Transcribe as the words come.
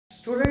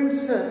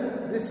Students,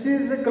 this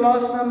is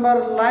class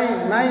number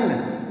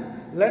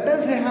 9. Let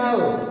us have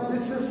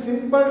this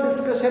simple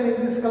discussion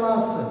in this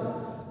class.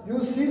 You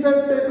see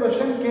that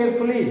question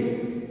carefully.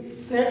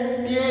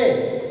 Set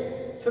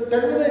A. So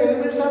tell me the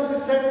elements of the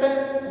set.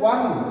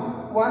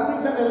 1. 1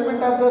 is an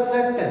element of the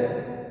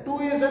set. 2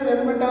 is an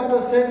element of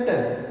the set.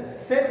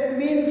 Set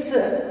means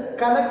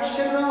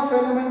collection of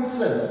elements.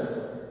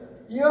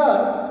 Here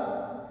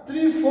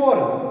 3,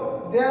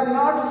 4. They are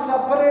not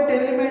separate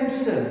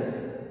elements.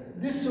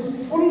 This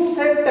full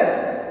set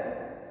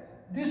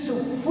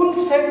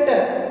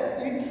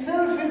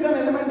itself is an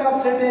element of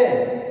set A.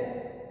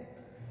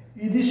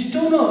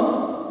 ಇದಿಷ್ಟುನು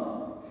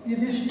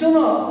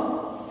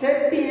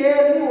set A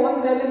ಅಲ್ಲಿ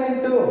ಒಂದು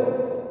element.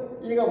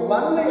 ಈಗ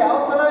 1 ಯಾವ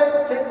ತರ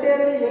set A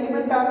ಅಲ್ಲಿ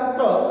element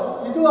ಆಗುತ್ತೋ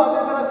ಇದು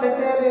ಅದೇ ತರ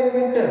ಸೆಟ್ ಎ ಅಲ್ಲಿ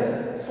element.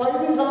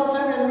 5 is also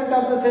an element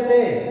of the set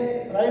A,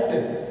 right?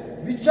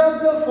 Which of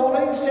the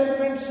following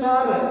statements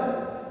are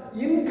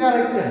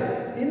incorrect?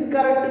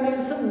 Incorrect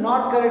means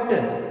not correct.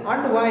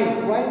 And why?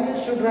 Why means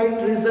should write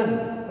reason,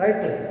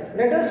 right?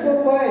 Let us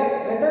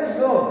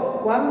go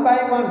one by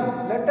one.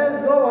 Let us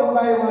go one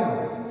by one.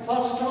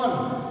 First one.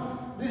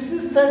 This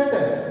is set.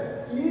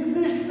 Is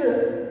this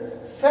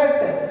set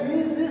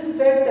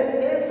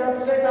a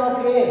subset of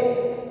A?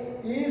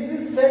 Is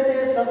this set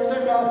a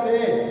subset of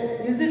A?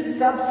 Is it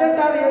subset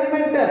or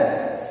element?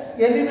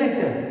 Element.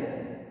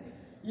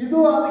 ಇದು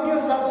ಅದಕ್ಕೆ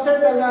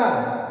subset ಅಲ್ಲ.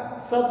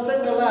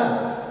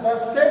 The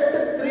set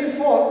 3,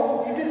 4,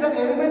 it is an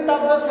element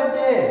of the set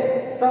A.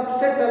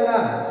 Subset alla.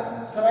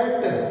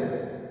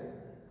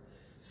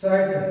 So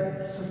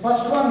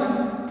first one,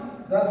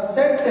 the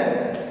set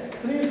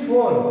 3,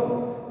 4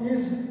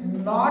 is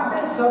not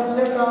a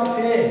subset of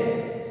A.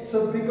 So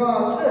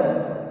because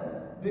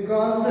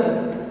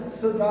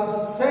the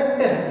set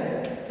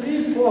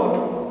 3,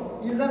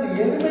 4 is an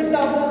element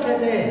of the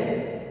set A.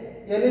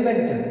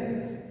 Element.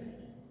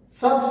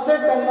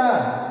 Subset alla.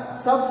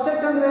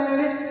 Subset ಅಂದ್ರೆ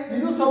ಏನೇಳಿ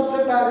ಇದು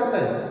subset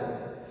ಆಗುತ್ತೆ.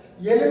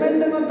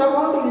 Element ಅನ್ನು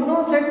ತಗೊಂಡು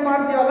ಇನ್ನೊಂದು set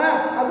ಮಾಡ್ತೀವಲ್ಲ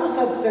ಅದು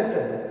subset.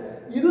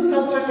 ಇದು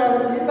subset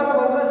ಆಗುತ್ತೆ. ಈ ತರ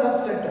ಬಂದ್ರೆ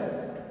subset.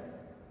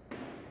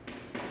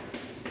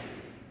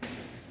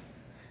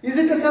 Is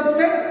it a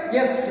subset?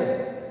 Yes.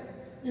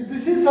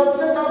 This is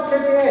subset of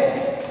set A.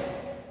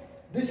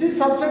 This is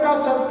subset of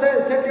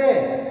set A.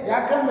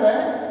 ಯಾಕಂದ್ರೆ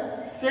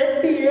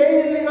ಸೆಟ್ A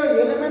ಇಲ್ಲಿರೋ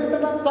ಎಲಿಮೆಂಟ್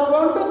ಅನ್ನು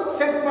ತಗೊಂಡು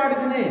ಸೆಟ್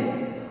ಮಾಡಿದೀನಿ.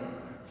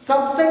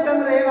 ಸಬ್ಸೆಟ್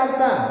ಅಂದ್ರೆ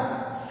ಏನರ್ಥ?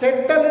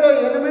 ಸೆಟ್ ಅಲ್ಲಿರೋ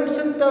ಎಲಿಮೆಂಟ್ಸ್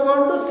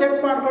ತಗೊಂಡು ಸೆಟ್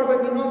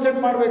ಮಾಡ್ಕೊಳ್ಬೇಕು, ಇನ್ನೊಂದು ಸೆಟ್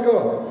ಮಾಡಬೇಕು.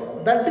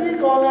 That we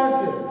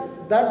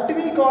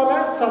call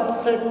as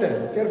subset.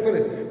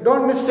 Carefully,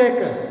 don't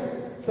mistake.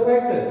 So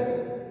right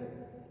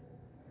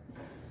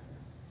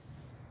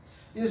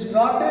is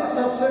not a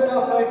subset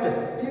of, right,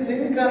 is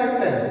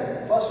incorrect.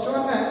 First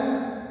one,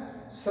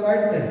 so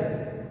right,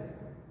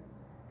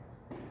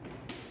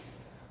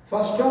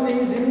 first one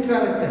is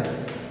incorrect.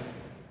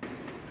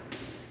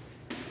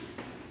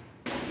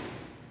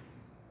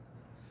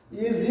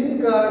 Is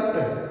incorrect.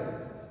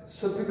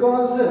 So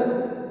because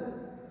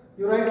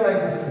you write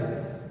like this.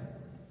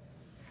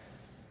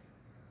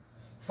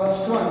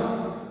 First one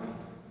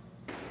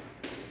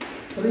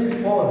 3,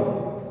 4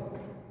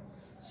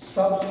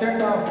 subset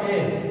of A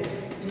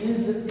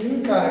is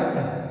incorrect.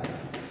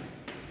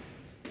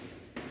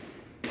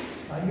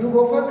 You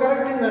go for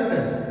correcting that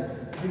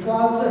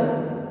because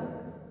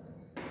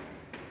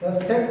the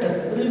set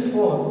 3,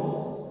 4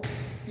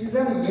 is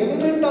an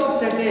element of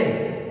set A.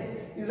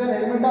 Is an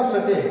element of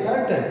set A,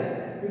 correct?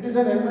 It is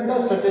an element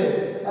of set A.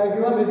 I have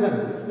given reason.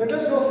 Let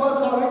us go for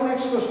solving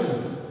next question.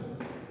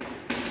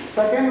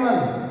 Second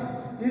one.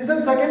 Is the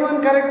second one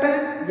correct?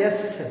 Yes.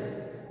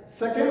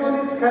 Second one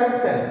is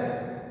correct.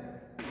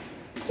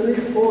 3,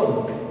 4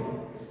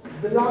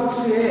 belongs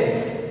to A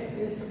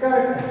is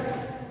correct.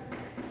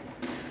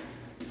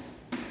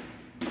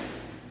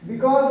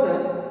 Because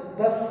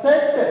the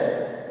set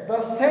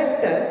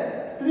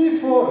 3,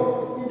 4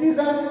 it is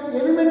an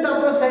element of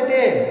the set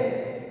A.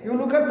 You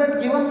look at that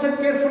given set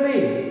carefully.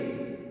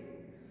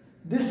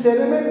 This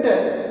element,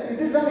 it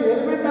is an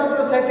element of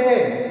the set A.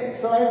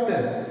 So right,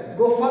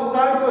 go for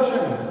third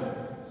question.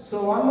 So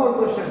one more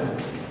question.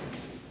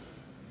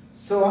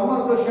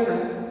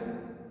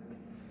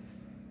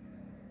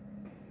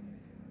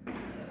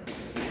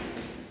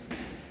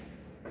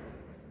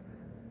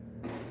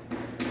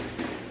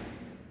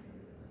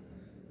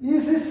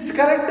 Is this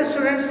correct,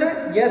 students?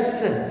 Yes,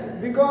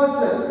 because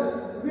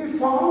we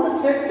formed a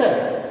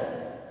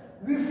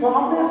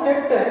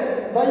set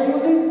by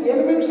using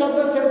elements of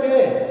the set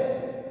A.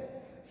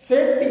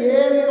 Set A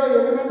ಅಲ್ಲಿರೋ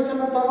elements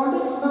ಅನ್ನು ತಗೊಂಡು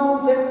ಇನ್ನೂ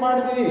ಒಂದು set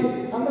ಮಾಡಿದೀವಿ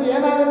ಅಂದ್ರೆ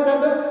ಏನಾಗುತ್ತೆ?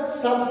 ಅದು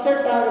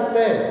subset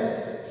ಆಗುತ್ತೆ.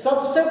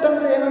 ಸಬ್ಸೆಟ್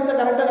ಅಂದ್ರೆ ಏನಂತ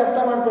ಕರೆಕ್ಟಾಗಿ ಅರ್ಥ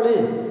ಮಾಡ್ಕೊಳ್ಳಿ.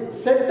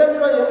 ಸೆಟ್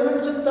ಅಲ್ಲಿರೋ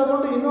ಎಲಿಮೆಂಟ್ಸ್ ಅನ್ನು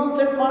ತಗೊಂಡು ಇನ್ನೊಂದು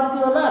ಸೆಟ್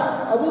ಮಾಡ್ತೀವಲ್ಲ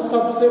ಅದು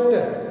subset.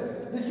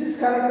 This is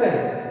correct.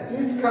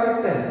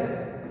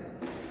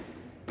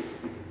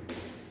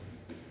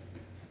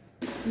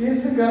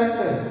 Is correct.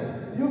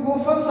 You go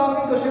for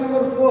solving question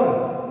number 4.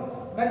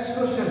 Next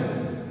question.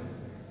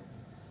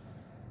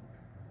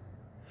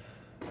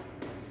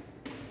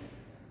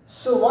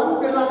 So 1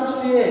 belongs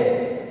to A.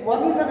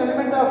 1 is an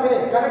element of A.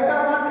 Correct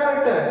or not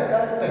correct?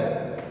 Correct.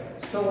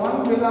 So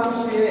 1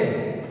 belongs to A.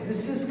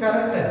 This is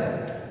correct.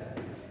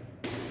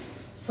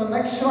 So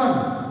next one.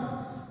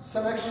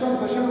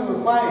 Question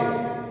number 5.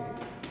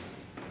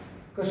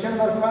 Question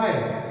number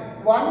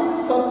 5. 1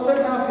 is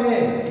subset of A.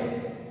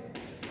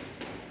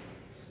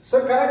 So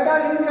correct or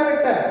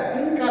incorrect?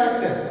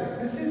 Incorrect.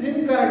 This is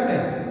incorrect.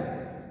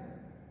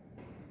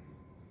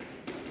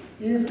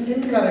 Is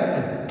incorrect.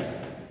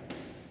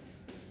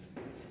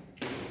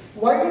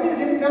 Why it is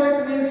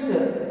incorrect means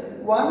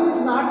 1 is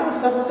not a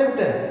subset.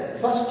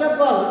 First of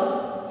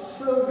all,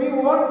 so we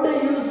want to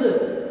use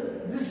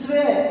this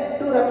way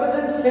to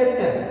represent set.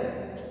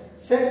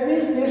 Set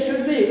means there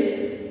should be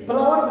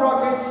flower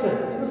brackets.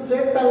 This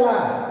set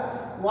Allah.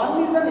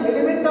 1 is an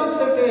element of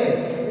set A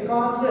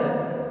because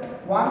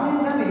 1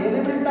 is an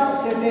element of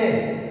set A.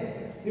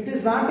 It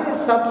is not a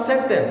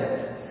subset.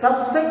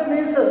 Subset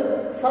means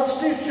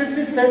first it should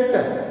be set.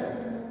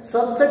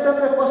 Subset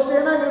andre first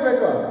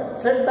ಏನಾಗಿರಬೇಕು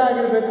set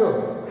ಆಗಿರಬೇಕು.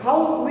 How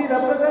we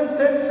represent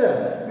sets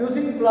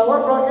using flower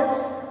brackets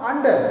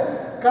and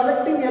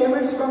collecting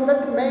elements from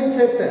that main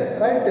set,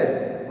 right?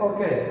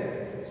 Okay,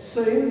 so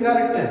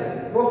incorrect.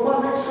 Go for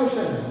next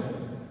question.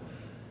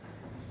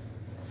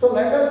 So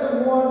let us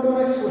move on to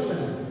next question.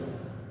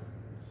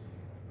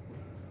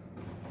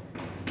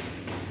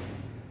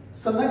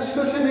 So next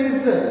question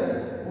is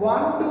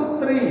 1 to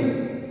 3.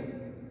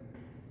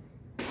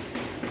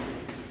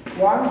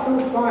 1 to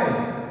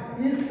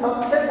 5 is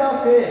subset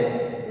of A.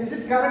 Is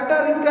it correct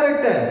or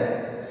incorrect?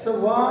 So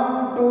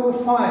 1 to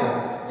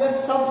 5. Yes,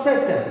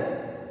 subset.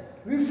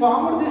 We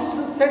formed this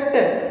set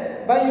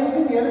by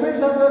using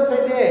elements of the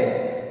set A.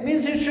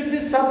 Means it should be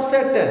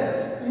subset.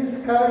 Is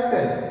correct.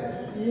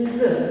 Is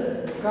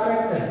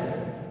correct.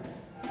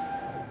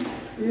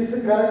 Is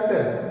correct.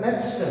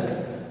 Next.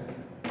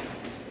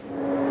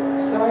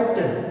 Right.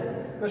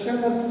 Question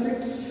number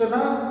 6. 7.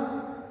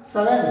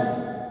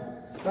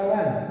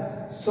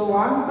 So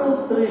 1 to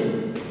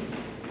 3.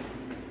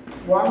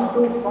 1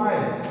 to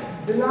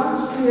 5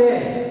 belongs to A.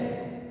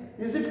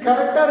 Is it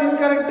correct or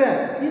incorrect?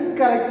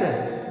 Incorrect.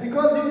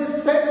 Because it is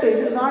set, it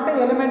is not an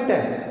element.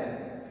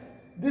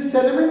 This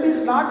element is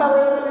not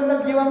available in the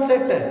given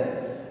set.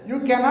 You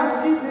cannot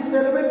see this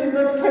element in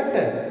that set.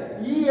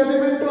 E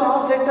element to ಆ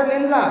set ಅಲ್ಲಿ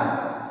ಇಲ್ಲ.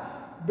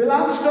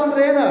 Belongs to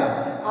ಅಂದ್ರೆ ಏನು?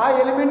 ಆ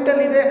element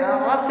ಅಲ್ಲಿ ಇದೆ,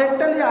 ಆ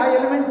set ಅಲ್ಲಿ ಆ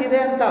ಎಲಿಮೆಂಟ್ ಇದೆ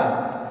ಅಂತ.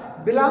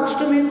 Belongs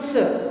to means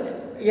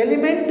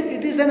element,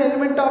 it is an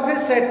element of a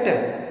set.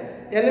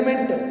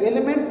 Element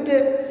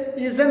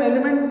is an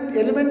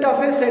element of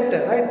a set,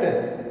 right?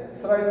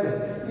 Right.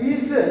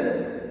 Is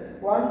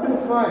 1 to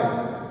 5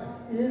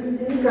 is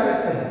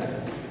incorrect.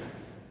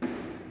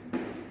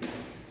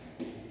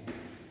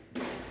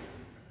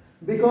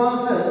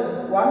 Because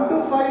 1 to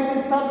 5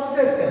 is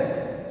subset.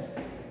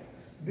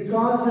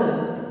 Because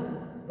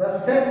the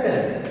set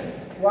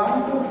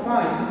 1 to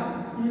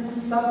 5 is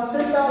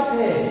subset of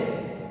A.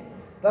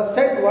 The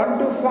set 1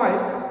 to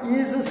 5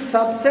 is a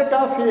subset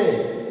of A.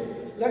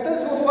 Let us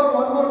go for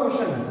one more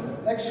question.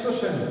 Next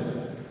question.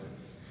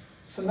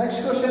 So next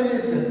question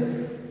is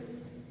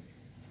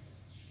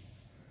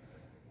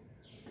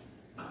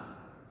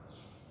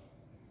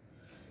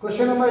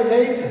question number 8.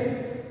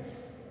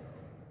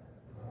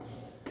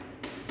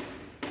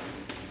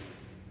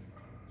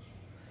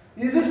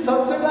 Is it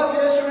subset of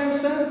A,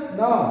 students?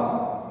 No.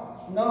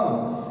 No.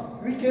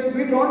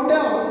 We don't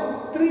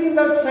have 3 in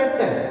that set.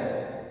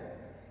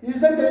 Is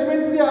that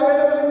element 3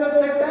 available in that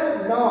set?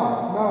 No.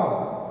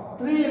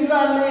 3 ಇಲ್ಲ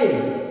ಅಲ್ಲಿ.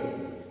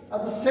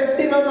 ಅದು set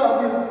ಇರೋದು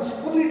ಅದು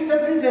full it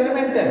set is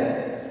element.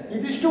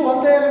 ಇದಿಷ್ಟು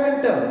ಒಂದೇ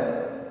element.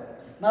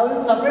 ನಾವು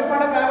ಇದನ್ನು separate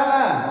ಮಾಡೋಕ್ಕಾಗಲ್ಲ.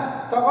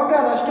 ತಗೊಂಡ್ರೆ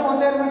ಅದಷ್ಟು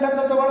ಒಂದೇ ಎಲಿಮೆಂಟ್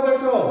ಅಂತ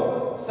ತಗೊಳ್ಬೇಕು.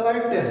 So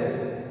right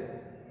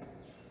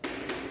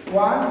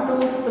 1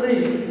 2 3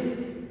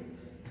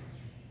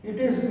 it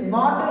is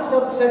not a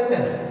subset.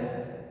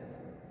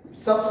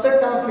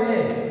 Subset of A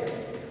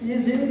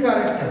is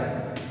incorrect.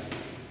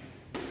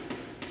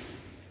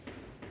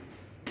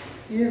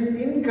 Is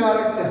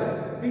incorrect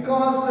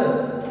because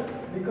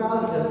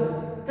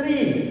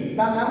 3,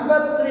 the number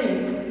 3,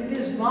 it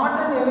is not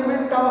an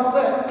element of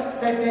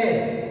set A.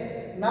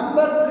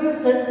 Number 3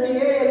 set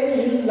A ಅಲ್ಲಿ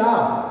ಇಲ್ಲ.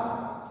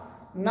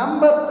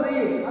 Number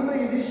 3 ಅಂದ್ರೆ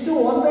ಇದಿಷ್ಟು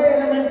ಒಂದೇ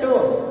ಎಲಿಮೆಂಟ್.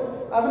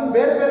 ಅದನ್ನ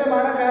ಬೇರೆ ಬೇರೆ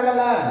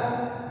ಮಾಡೋಕ್ಕಾಗಲ್ಲ.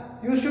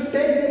 You should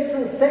take this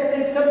set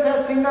itself as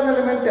single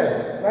element,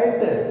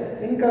 right?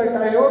 Incorrect.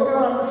 I hope you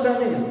are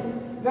understanding.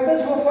 Let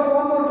us go for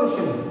one more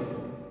question.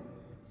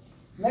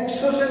 Next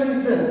question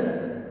is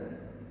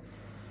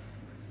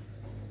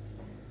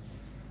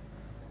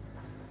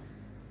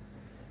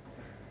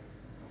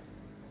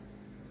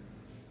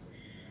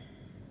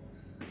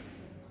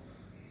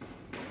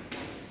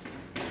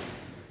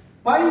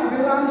pi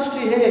belongs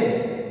to A.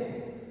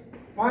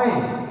 Pi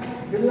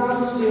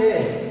belongs to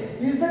A.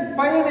 Is that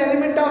pi an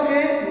element of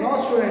A? No,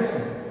 students.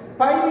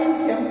 Pi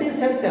means empty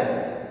set.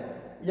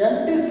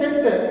 Empty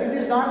set, it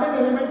is not an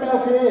element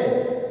of A.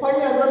 Pi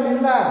adalli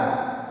illa.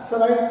 So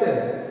right.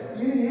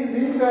 It is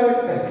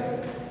incorrect.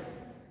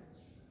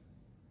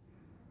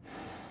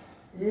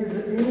 Is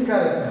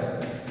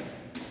incorrect.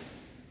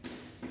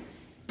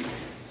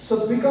 So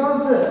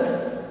because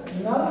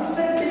null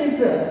set is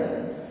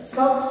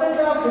subset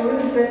of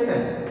every set,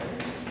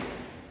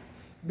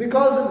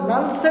 because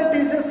null set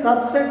is a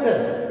subset,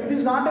 it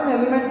is not an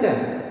element.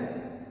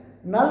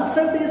 Null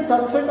set is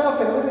subset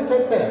of every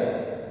set.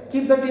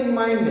 Keep that in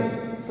mind.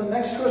 So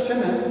next question,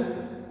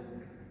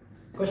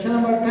 question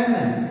number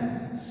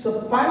 10.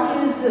 So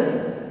pi is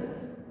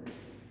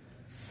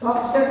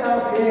subset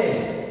of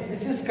A.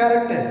 This is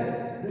correct.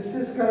 This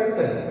is correct.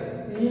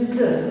 Is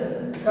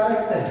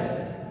correct.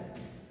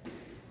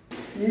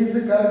 Is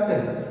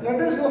correct. Let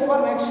us go for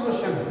next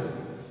question.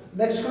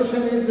 Next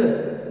question is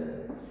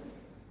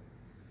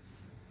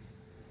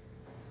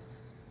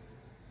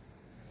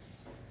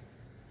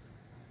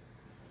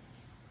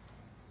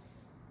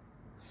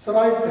so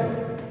right.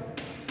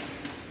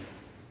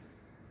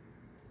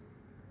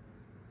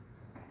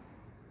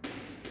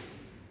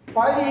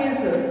 Pi is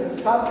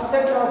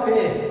subset of A.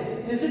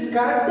 Is it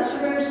correct,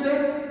 students?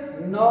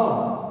 No.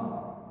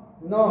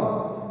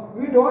 No.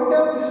 We don't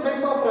have this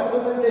type of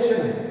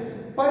representation.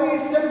 Pi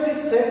itself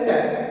is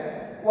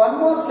set. One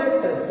more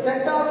set.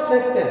 Set of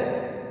set.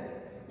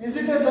 Is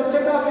it a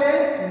subset of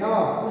A? No.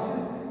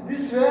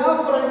 This way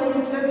of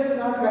writing itself is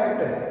not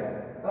correct.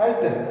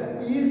 Right?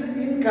 Is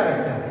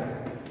incorrect.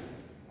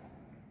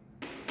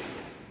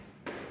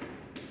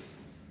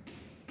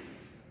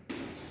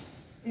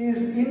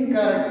 Is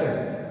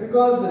incorrect,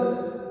 because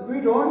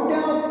we don't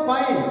have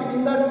pi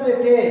in that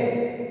set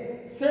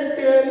A. Set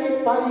A li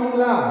pi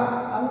illa,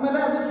 anmele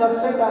adu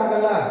subset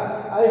agala.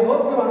 I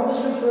hope you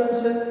understood,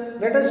 students.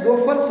 Let us go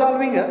for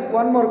solving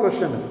one more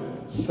question.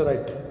 So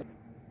right.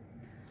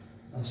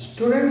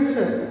 Students,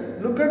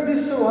 look at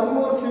this one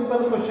more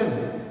simple question.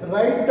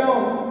 Write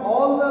down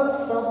all the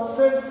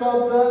subsets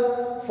of the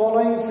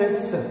following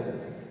sets.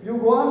 You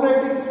go on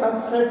writing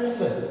subsets.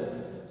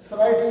 So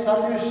write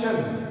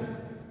solution.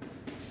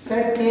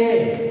 Set A,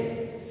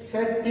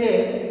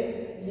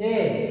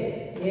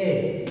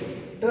 A.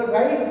 To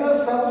write the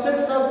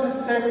subsets of this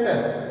set,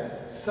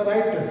 so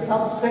write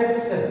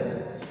subsets,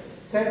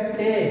 set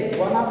A,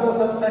 one of the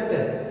subset.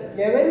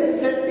 Every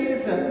set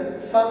is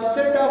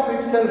subset of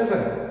itself,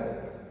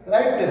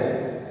 right?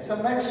 So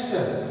next,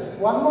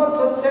 one more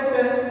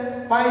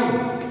subset, pi.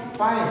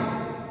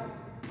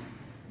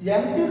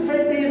 Empty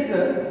set is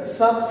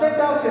subset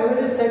of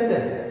every set.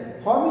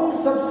 How many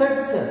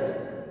subsets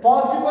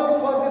possible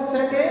for this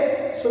set A?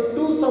 So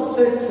two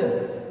subsets.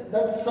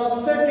 That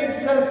subset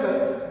itself,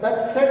 that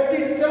set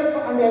itself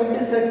and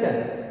empty set.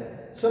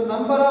 So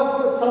number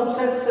of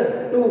subsets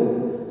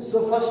 2. So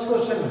first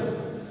question.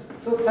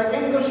 So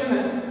second question.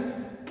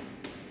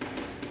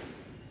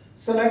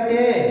 Select A.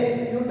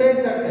 You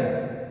take that.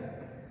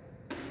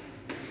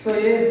 So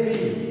AB.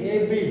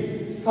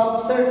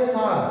 Subsets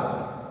are.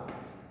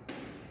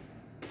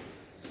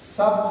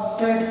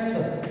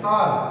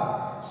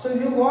 So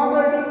you go on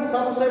writing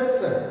subsets.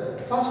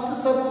 First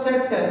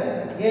subset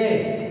A.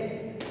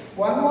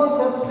 One more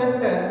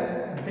subset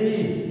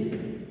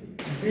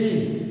B.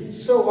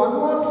 So one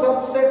more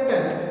subset.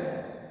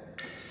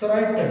 So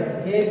write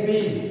AB.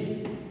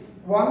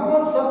 One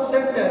more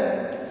subset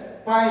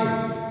pi.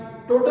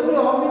 Totally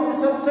how many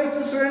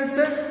subsets, students?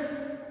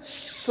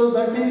 So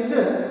that is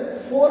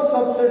 4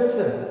 subsets.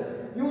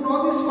 You know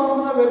this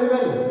formula very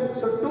well.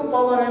 So 2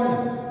 power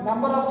n.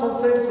 Number of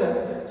subsets.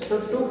 So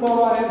 2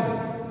 power n.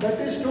 That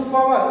is 2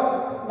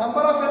 power.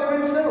 Number of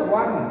elements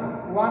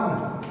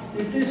 1.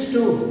 It is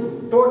 2.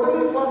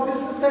 Totally for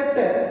this set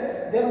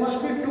there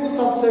must be 2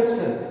 subsets.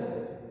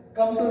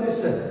 Come to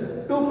this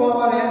 2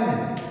 power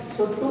n.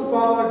 So 2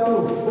 power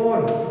 2,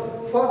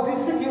 4. For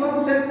this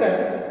given set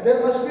there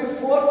must be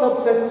 4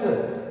 subsets.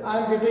 I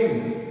am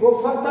getting. Go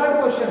for third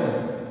question.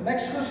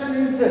 Next question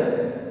is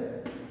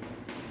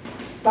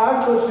third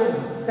question.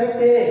 Set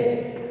A.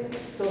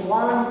 So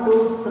 1,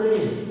 2,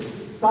 3.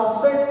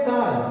 Subsets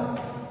are.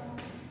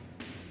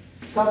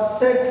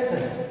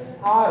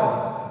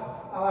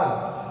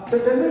 So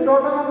tell me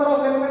total number of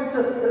elements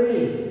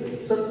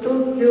 3. So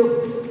 2 cube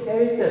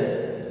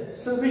 8.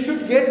 So we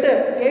should get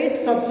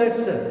 8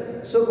 subsets.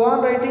 So go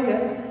on writing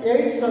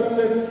 8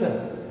 subsets.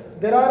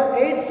 There are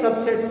 8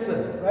 subsets,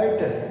 right?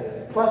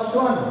 First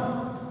one.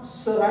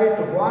 So write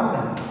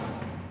 1.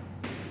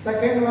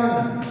 Second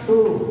one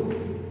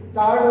 2.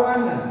 Third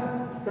one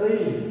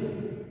 3.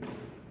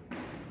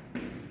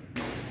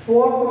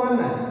 Fourth one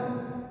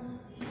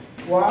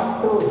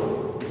 1, 2.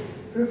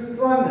 Fifth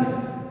one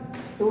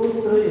 2,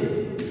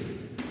 3.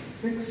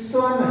 Sixth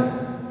one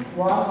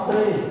 1,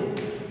 3.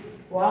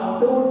 1,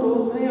 2,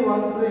 2, 3,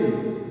 1,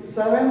 3.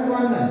 Seventh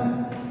one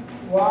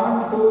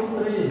 1, 2,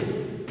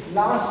 3.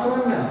 Last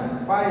one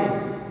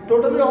 5.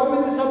 Totally how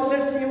many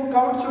subsets you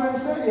count,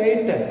 students?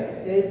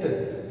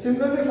 8.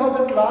 Similarly for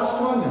that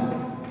last one.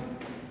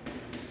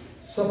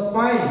 So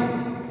pi.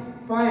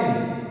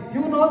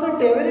 You know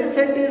that every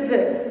set is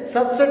a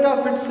subset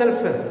of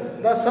itself.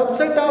 The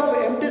subset of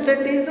empty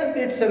set is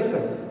itself.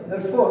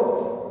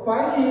 Therefore,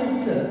 pi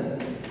is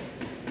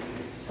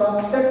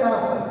subset of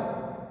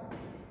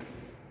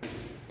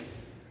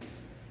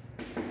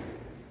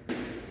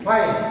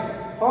pi.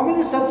 How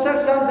many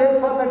subsets are there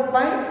for that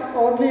pi?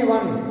 Only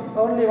one.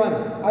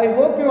 I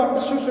hope you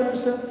understood,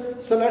 students.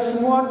 So let's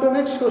move on to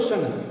next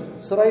question.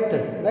 So right,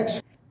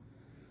 next.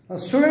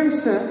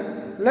 Students,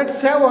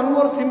 let's have one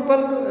more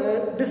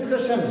simple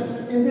discussion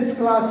in this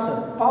class.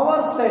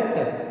 Power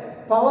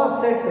set. Power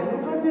set.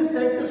 Look at this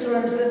set,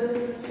 students.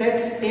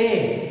 Set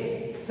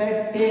A.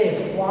 Set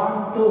A.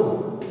 1, 2.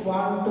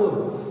 1,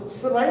 2.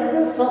 So write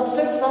the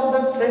subsets of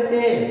that set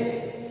A.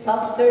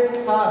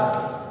 Subsets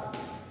are.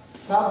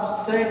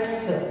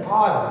 Subsets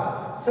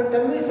are. So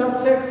tell me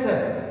subsets.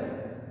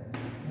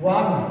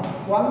 1.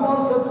 One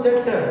more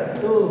subset.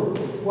 2.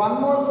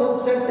 One more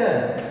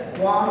subset.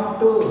 1,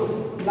 2.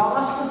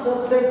 Last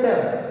subset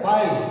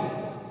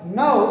 5.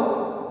 Now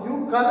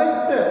you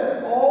collect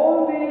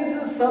all these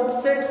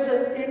subsets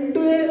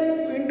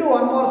into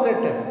one more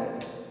set.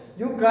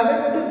 You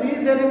collect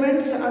these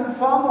elements and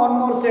form one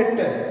more set.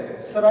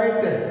 So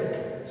write.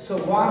 So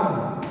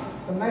 1.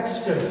 So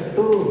next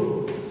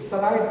 2. So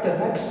write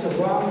next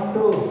 1,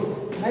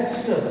 2.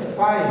 Next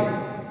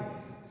 5.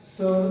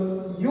 So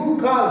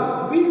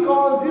we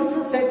call this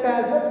set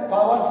as a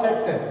power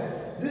set.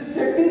 This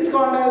set is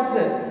called as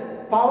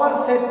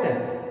power set.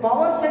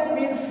 Power set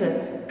means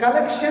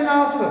collection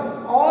of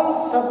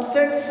all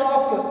subsets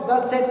of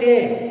the set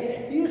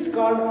A is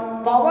called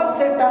power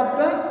set of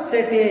the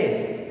set A.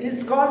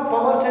 Is called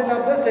power set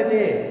of the set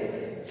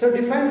A. So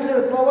defines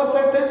power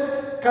set,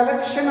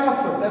 collection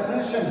of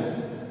definition.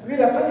 We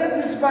represent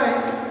this by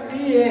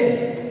PA.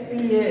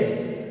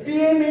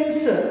 PA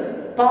means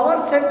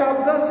power set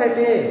of the set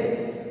A.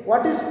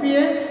 What is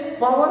PA?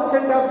 Power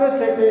set of the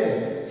set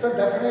A. So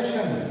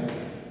definition.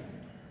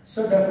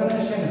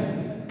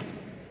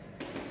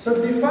 So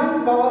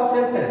define power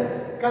set.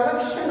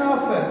 Collection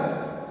of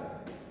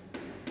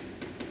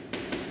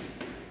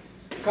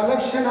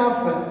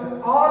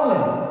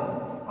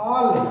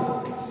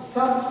all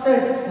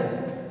subsets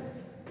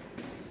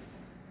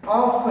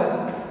of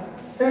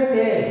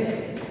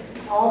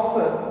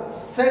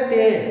set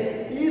A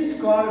is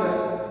called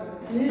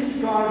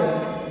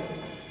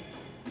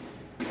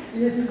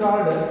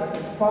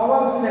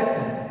power set.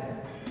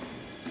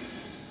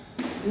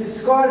 Is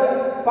called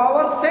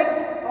power set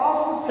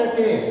of set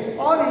A,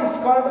 or is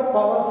called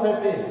power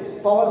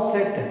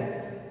set.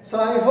 So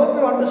I hope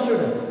you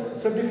understood.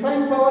 So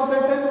define power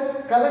set.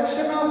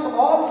 Collection of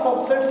all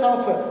subsets of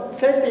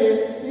set A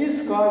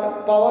is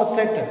called power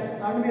set,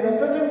 and we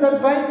represent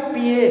that by PA.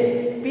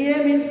 PA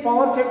means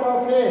power set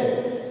of A.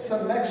 So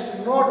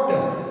next note.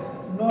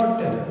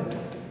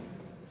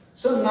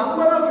 So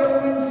number of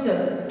elements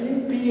in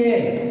PA.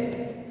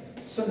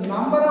 So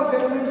number of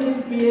elements in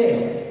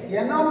PA.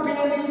 N of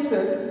PA means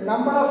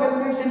number of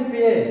elements in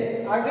PA.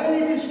 Again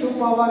it is 2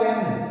 power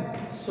n.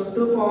 So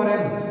 2 power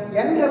n.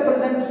 N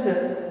represents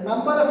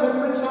number of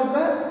elements of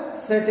the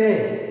set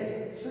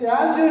A. So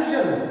as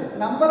usual,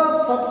 number of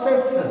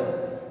subsets.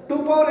 2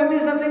 power n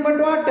is nothing but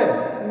what?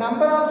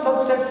 Number of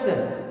subsets.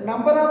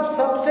 Number of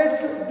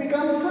subsets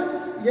becomes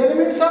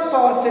elements of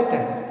power set.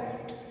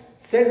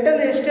 Set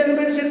ಅಲ್ಲಿ ಎಷ್ಟು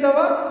elements ಇರ್ತಾವ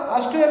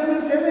ಅಷ್ಟು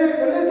elements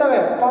ಎಲ್ಲಿರ್ತವೆ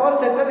power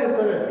set ಅಲ್ಲಿ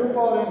ಇರ್ತವೆ 2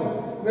 power n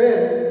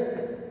where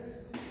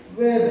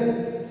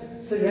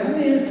so n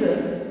is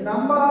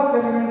number of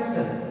elements.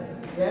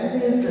 N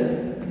is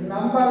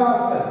number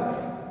of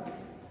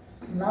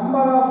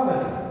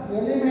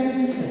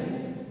elements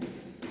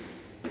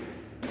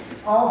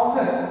of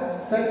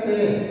set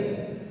A.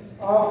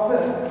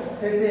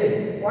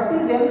 What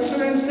is n,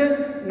 students?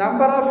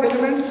 Number of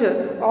elements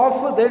of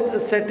that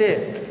set A.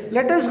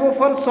 Let us go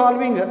for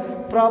solving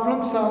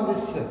problems on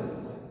this.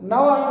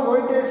 Now I am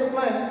going to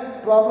explain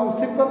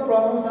simple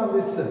problems on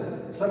this.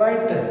 So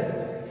right,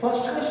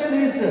 first question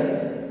is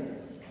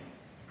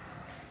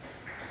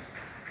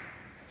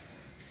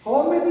how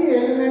many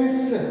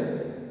elements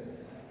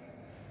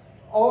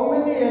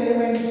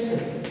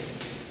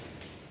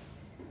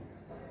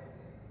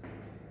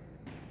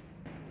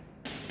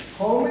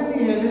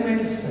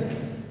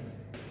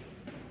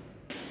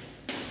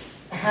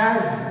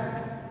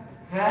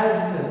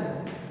has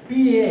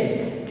PA,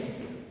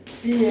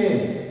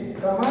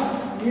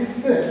 if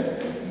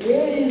A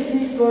is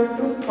equal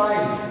to pi.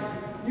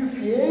 If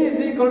A is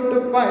equal to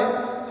pi,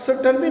 so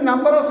tell me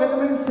number of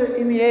elements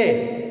in A.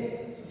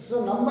 So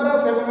number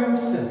of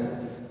elements,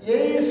 A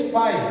is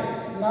pi.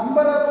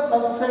 Number of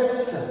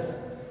subsets,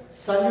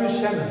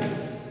 solution.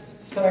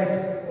 So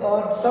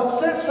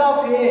subsets of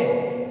A.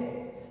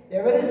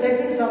 Every set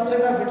is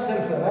subset of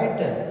itself, right?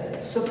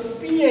 So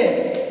PA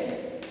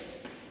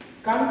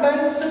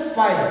contains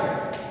pi.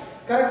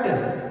 Correct?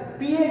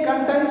 PA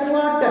contains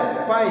what?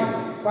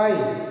 Pi.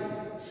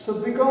 So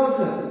because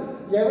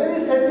every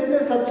set is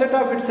a subset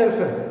of itself.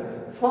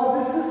 For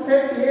this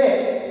set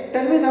A,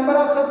 tell me number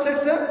of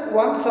subsets.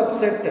 One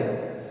subset.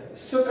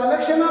 So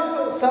collection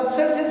of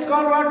subsets is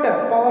called what?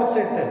 Power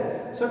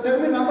set. So tell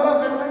me number of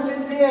elements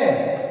in PA.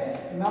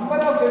 Number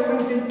of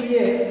elements in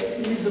PA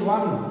is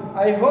 1.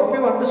 I hope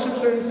you understood,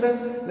 students.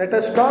 Let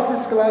us stop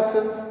this class.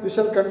 We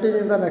shall continue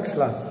in the next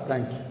class.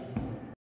 Thank you.